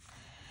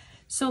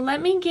 So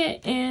let me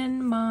get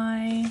in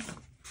my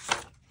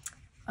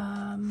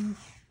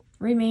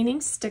remaining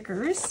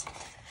stickers.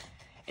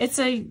 It's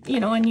a,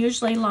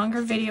 unusually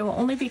longer video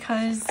only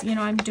because,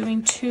 I'm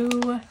doing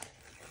 2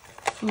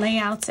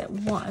 layouts at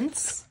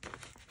once.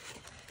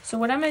 So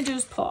what I'm going to do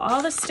is pull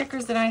all the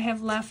stickers that I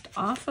have left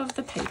off of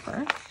the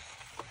paper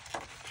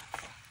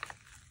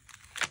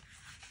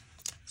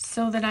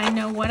so that I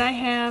know what I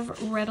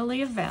have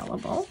readily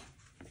available.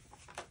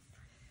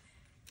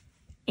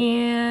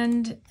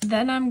 And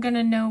then I'm going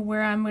to know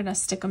where I'm going to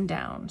stick them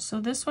down.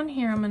 So this one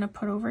here I'm going to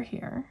put over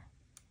here.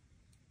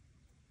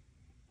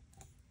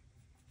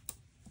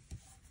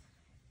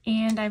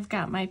 And I've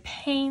got my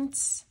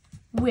paints,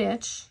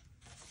 which,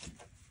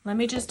 let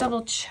me just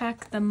double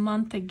check the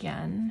month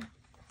again.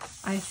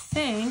 I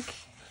think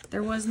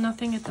there was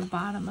nothing at the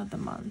bottom of the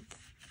month.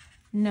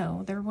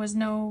 No, there was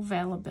no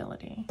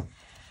availability.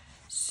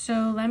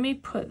 So let me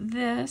put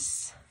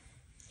this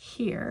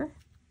here.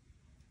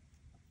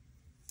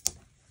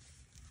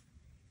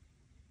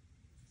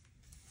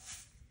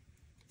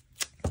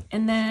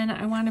 And then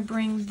I want to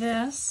bring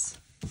this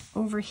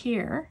over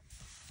here.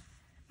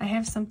 I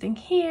have something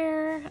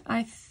here,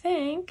 I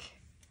think.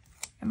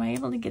 Am I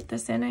able to get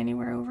this in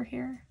anywhere over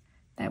here?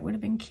 That would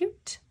have been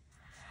cute.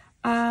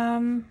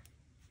 I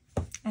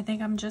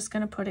think I'm just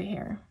going to put it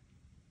here.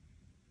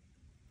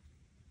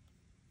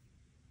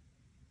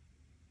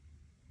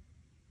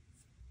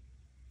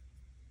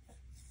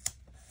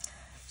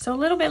 So a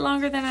little bit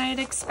longer than I had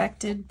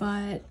expected,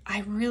 but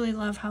I really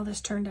love how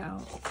this turned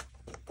out.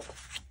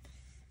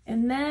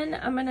 And then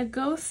I'm going to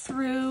go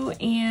through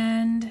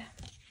and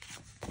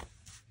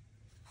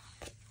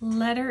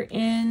letter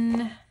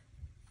in,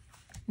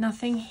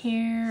 nothing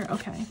here,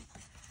 okay.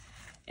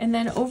 And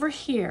then over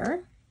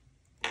here,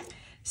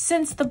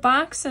 since the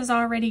box is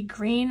already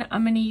green,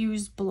 I'm going to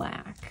use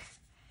black.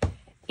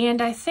 And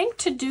I think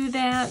to do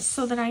that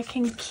so that I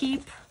can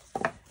keep,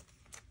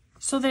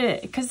 so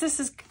that, because this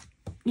is,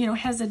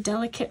 has a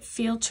delicate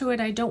feel to it,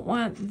 I don't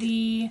want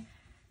the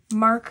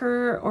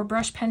marker or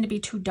brush pen to be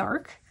too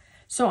dark.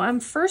 So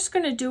I'm first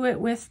going to do it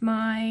with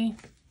my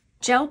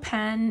gel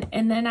pen,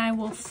 and then I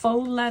will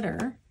faux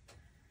letter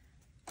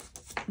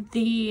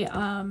the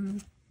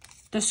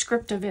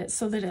script of it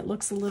so that it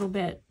looks a little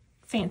bit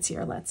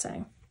fancier, let's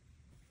say.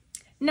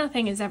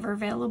 Nothing is ever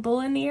available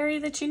in the area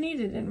that you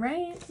need it in,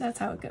 right? That's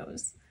how it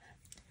goes.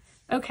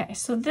 Okay,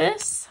 so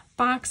this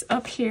box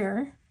up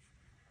here,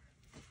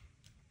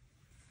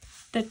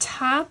 the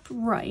top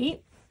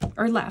right,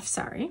 or left,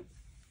 sorry.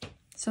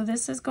 So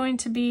this is going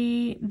to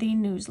be the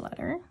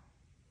newsletter.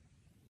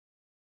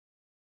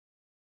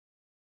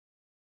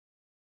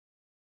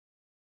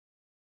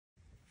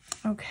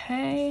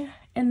 Okay,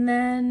 and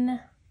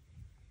then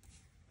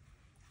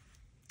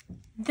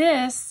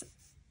this,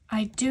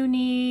 I do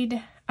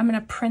need, I'm going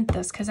to print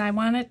this because I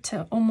want it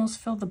to almost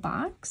fill the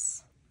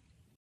box.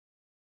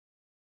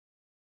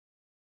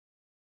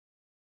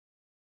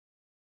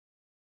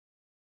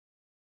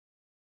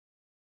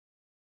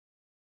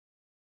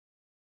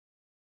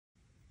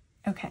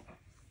 Okay,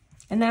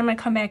 and then I'm going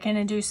to come back in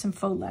and do some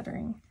faux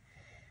lettering.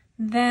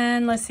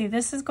 Then let's see,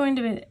 this is going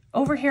to be,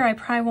 over here I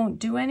probably won't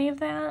do any of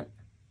that.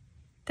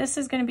 This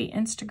is going to be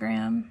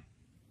Instagram.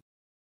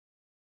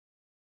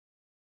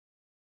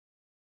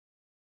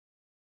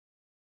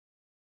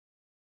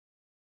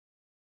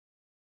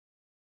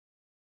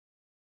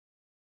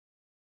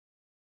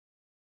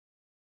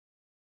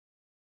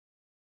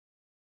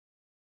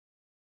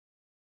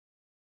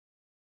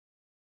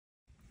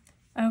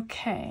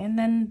 Okay, and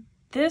then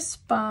this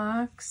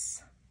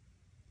box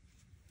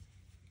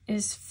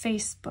is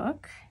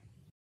Facebook.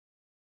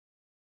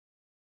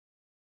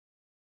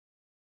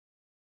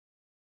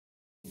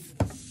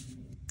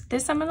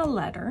 This I'm going to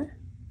letter.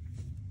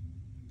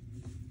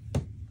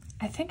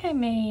 I think I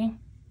may,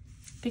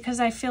 because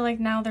I feel like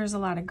now there's a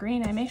lot of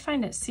green, I may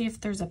find it, see if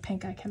there's a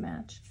pink I can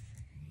match.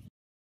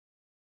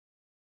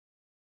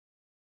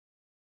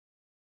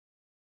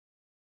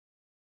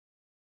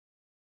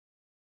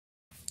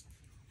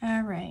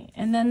 All right,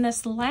 and then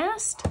this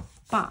last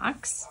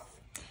box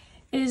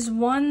is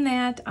one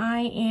that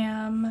I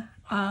am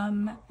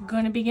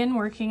going to begin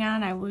working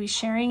on. I will be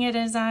sharing it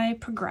as I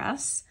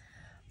progress.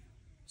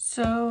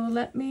 So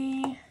let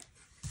me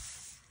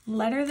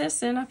letter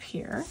this in up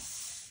here.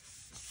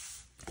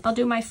 I'll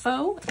do my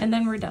faux and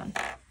then we're done.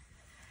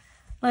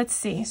 Let's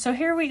see. So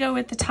here we go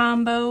with the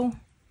Tombow.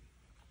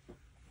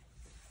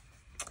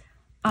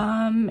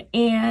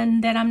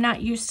 And then I'm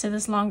not used to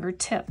this longer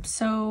tip.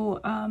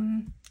 So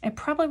it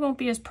probably won't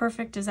be as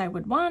perfect as I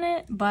would want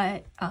it,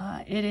 but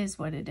it is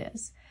what it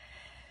is.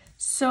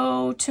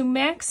 So to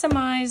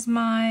maximize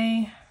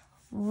my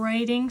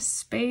writing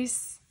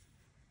space,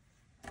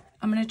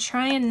 I'm going to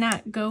try and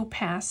not go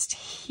past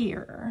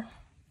here.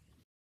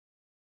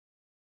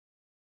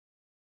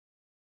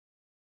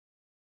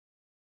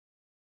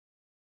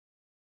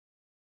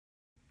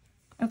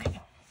 Okay.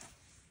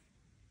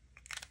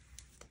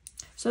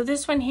 So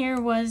this one here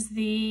was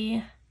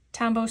the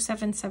Tombow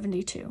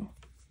 772.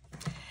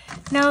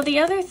 Now the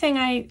other thing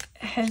I've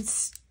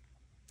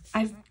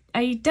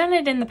done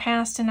it in the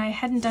past and I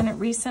hadn't done it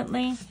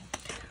recently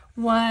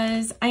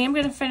was I am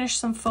going to finish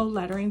some faux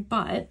lettering,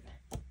 but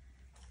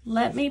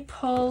let me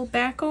pull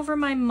back over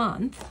my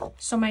month.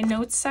 So my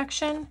notes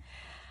section,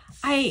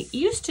 I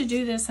used to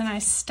do this and I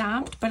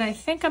stopped, but I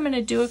think I'm going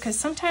to do it because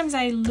sometimes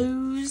I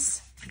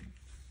lose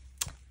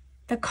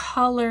the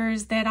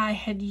colors that I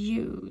had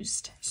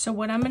used. So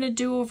what I'm going to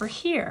do over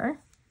here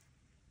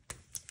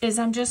is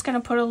I'm just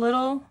going to put a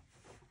little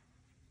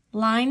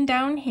line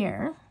down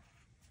here.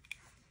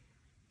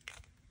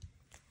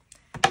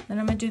 Then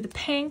I'm going to do the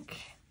pink.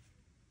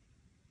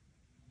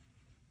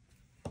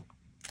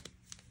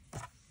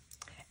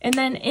 And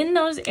then in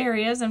those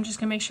areas, I'm just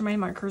going to make sure my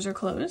markers are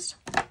closed.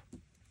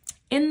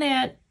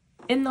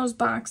 In those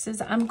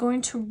boxes, I'm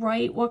going to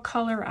write what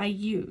color I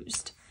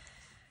used,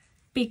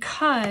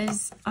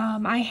 because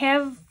I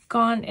have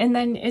gone, and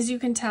then as you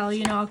can tell,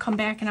 you know, I'll come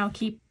back and I'll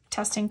keep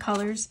testing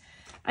colors.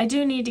 I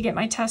do need to get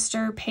my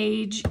tester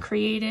page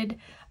created,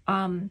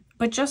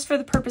 but just for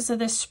the purpose of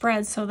this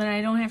spread, so that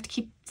I don't have to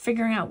keep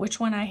figuring out which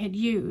one I had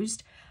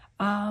used,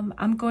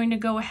 I'm going to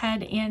go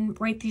ahead and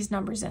write these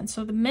numbers in.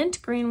 So the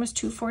mint green was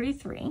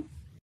 243.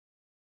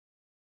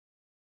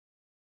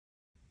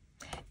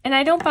 And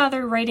I don't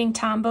bother writing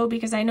Tombow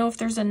because I know if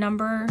there's a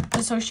number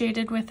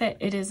associated with it,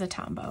 it is a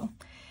Tombow.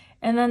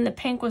 And then the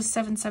pink was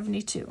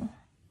 772.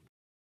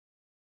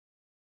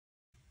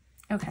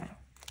 Okay,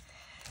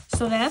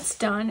 so that's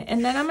done.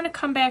 And then I'm going to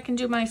come back and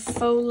do my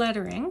faux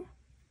lettering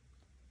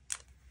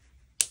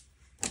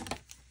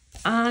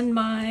on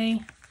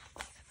my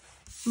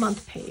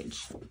month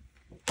page,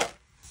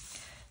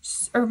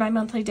 or my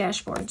monthly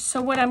dashboard.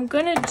 So what I'm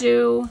going to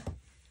do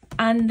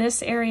on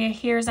this area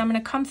here is I'm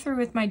going to come through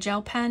with my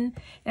gel pen,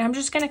 and I'm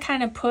just going to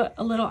kind of put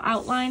a little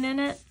outline in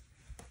it,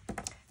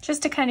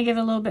 just to kind of give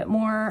it a little bit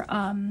more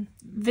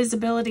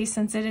visibility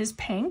since it is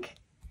pink.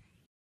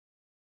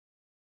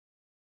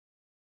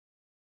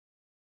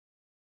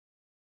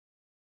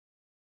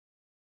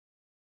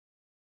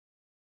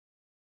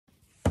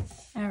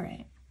 All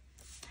right,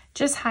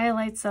 just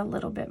highlights a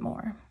little bit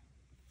more.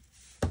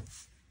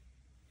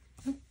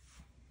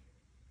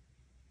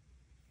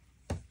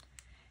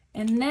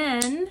 And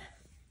then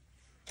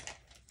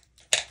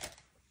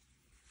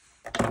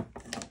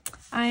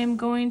I am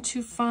going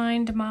to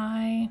find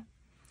my,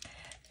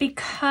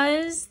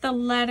 because the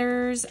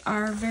letters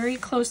are very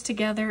close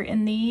together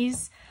in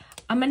these,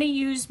 I'm going to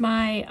use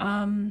my,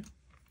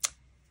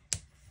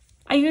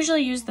 I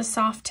usually use the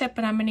soft tip,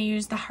 but I'm going to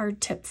use the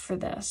hard tip for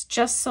this,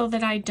 just so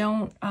that I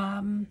don't,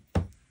 the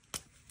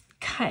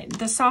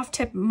soft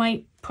tip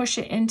might push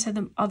it into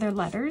the other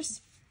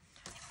letters.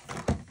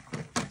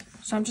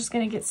 So I'm just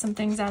going to get some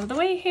things out of the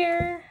way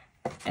here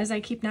as I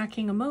keep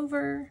knocking them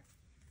over.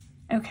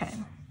 Okay.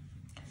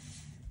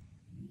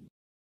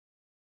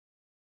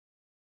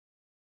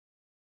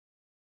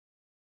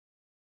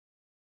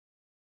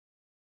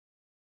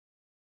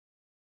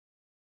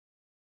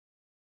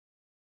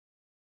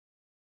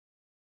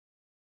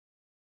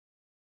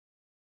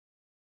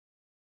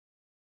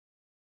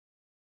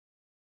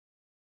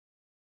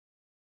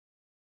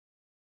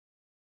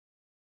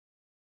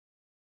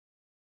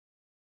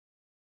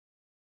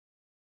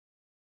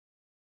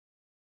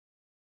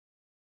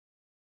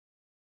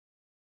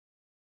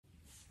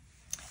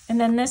 And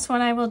then this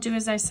one I will do,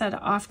 as I said,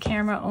 off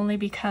camera, only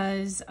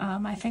because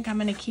I think I'm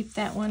going to keep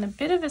that one a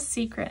bit of a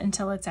secret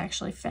until it's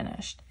actually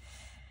finished.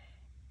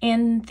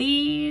 And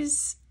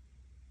these,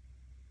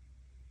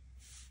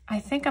 I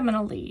think I'm going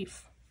to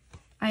leave.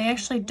 I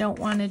actually don't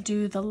want to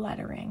do the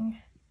lettering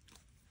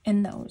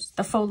in those,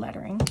 the faux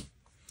lettering.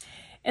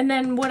 And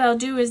then what I'll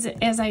do is,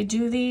 as I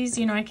do these,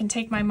 you know, I can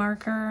take my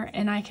marker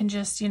and I can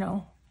just, you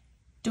know,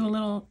 do a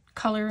little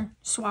color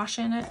swash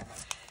in it.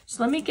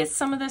 So let me get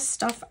some of this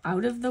stuff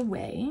out of the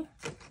way.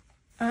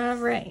 All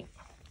right.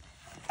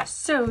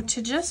 So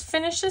to just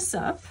finish this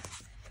up,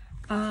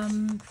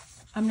 I'm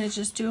going to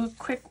just do a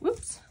quick,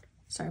 whoops,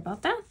 sorry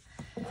about that.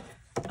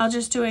 I'll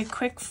just do a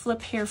quick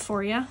flip here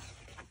for you.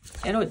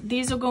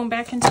 These will go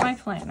back into my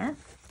planner.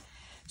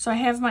 So I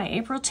have my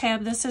April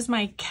tab. This is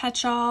my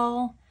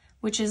catch-all,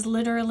 which is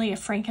literally a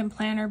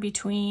Frankenplanner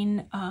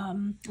between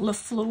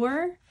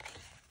Fleur,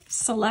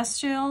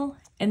 Celestial,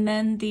 and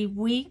then the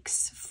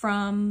weeks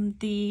from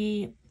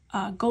the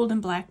Gold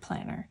and Black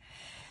Planner.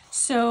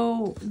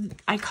 So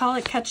I call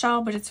it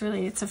catch-all, but it's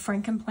a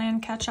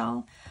Frankenplan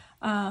catch-all.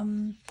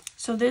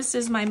 So this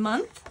is my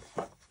month.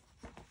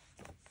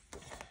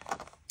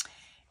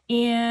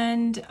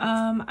 And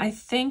I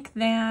think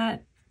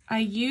that I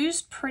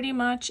used pretty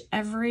much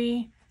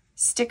every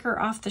sticker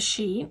off the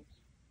sheet,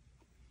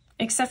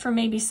 except for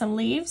maybe some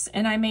leaves,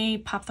 and I may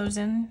pop those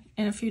in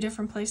a few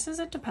different places.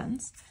 It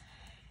depends.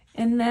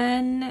 And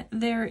then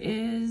there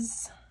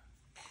is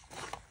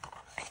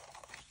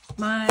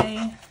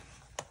my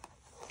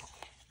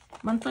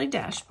monthly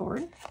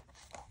dashboard,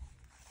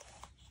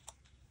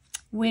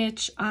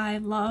 which I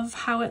love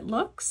how it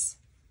looks,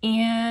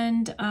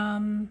 and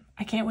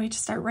I can't wait to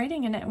start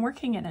writing in it and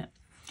working in it.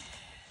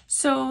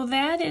 So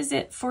that is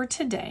it for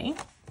today,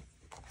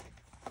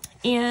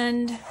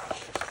 and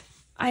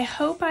I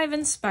hope I've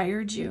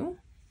inspired you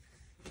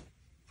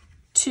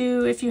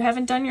to, if you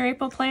haven't done your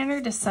April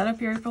planner, to set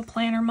up your April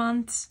planner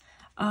months.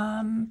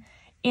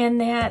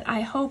 and that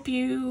I hope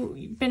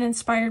you've been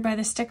inspired by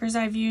the stickers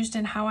I've used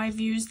and how I've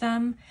used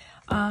them.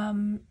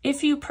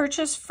 If you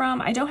purchase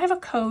from, I don't have a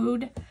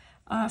code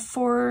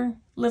for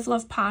Live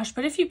Love Posh,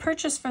 but if you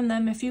purchase from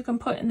them, if you can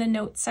put in the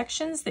notes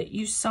sections that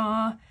you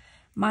saw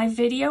my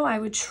video, I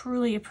would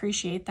truly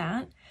appreciate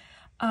that.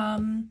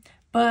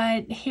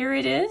 But here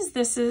it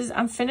is.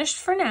 I'm finished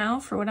for now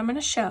for what I'm going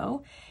to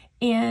show.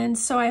 And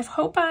so I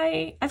hope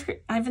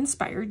I've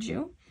inspired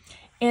you,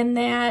 and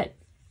that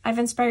I've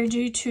inspired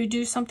you to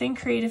do something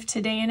creative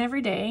today and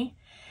every day,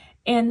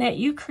 and that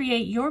you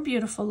create your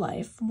beautiful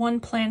life one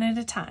plan at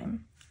a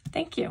time.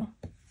 Thank you.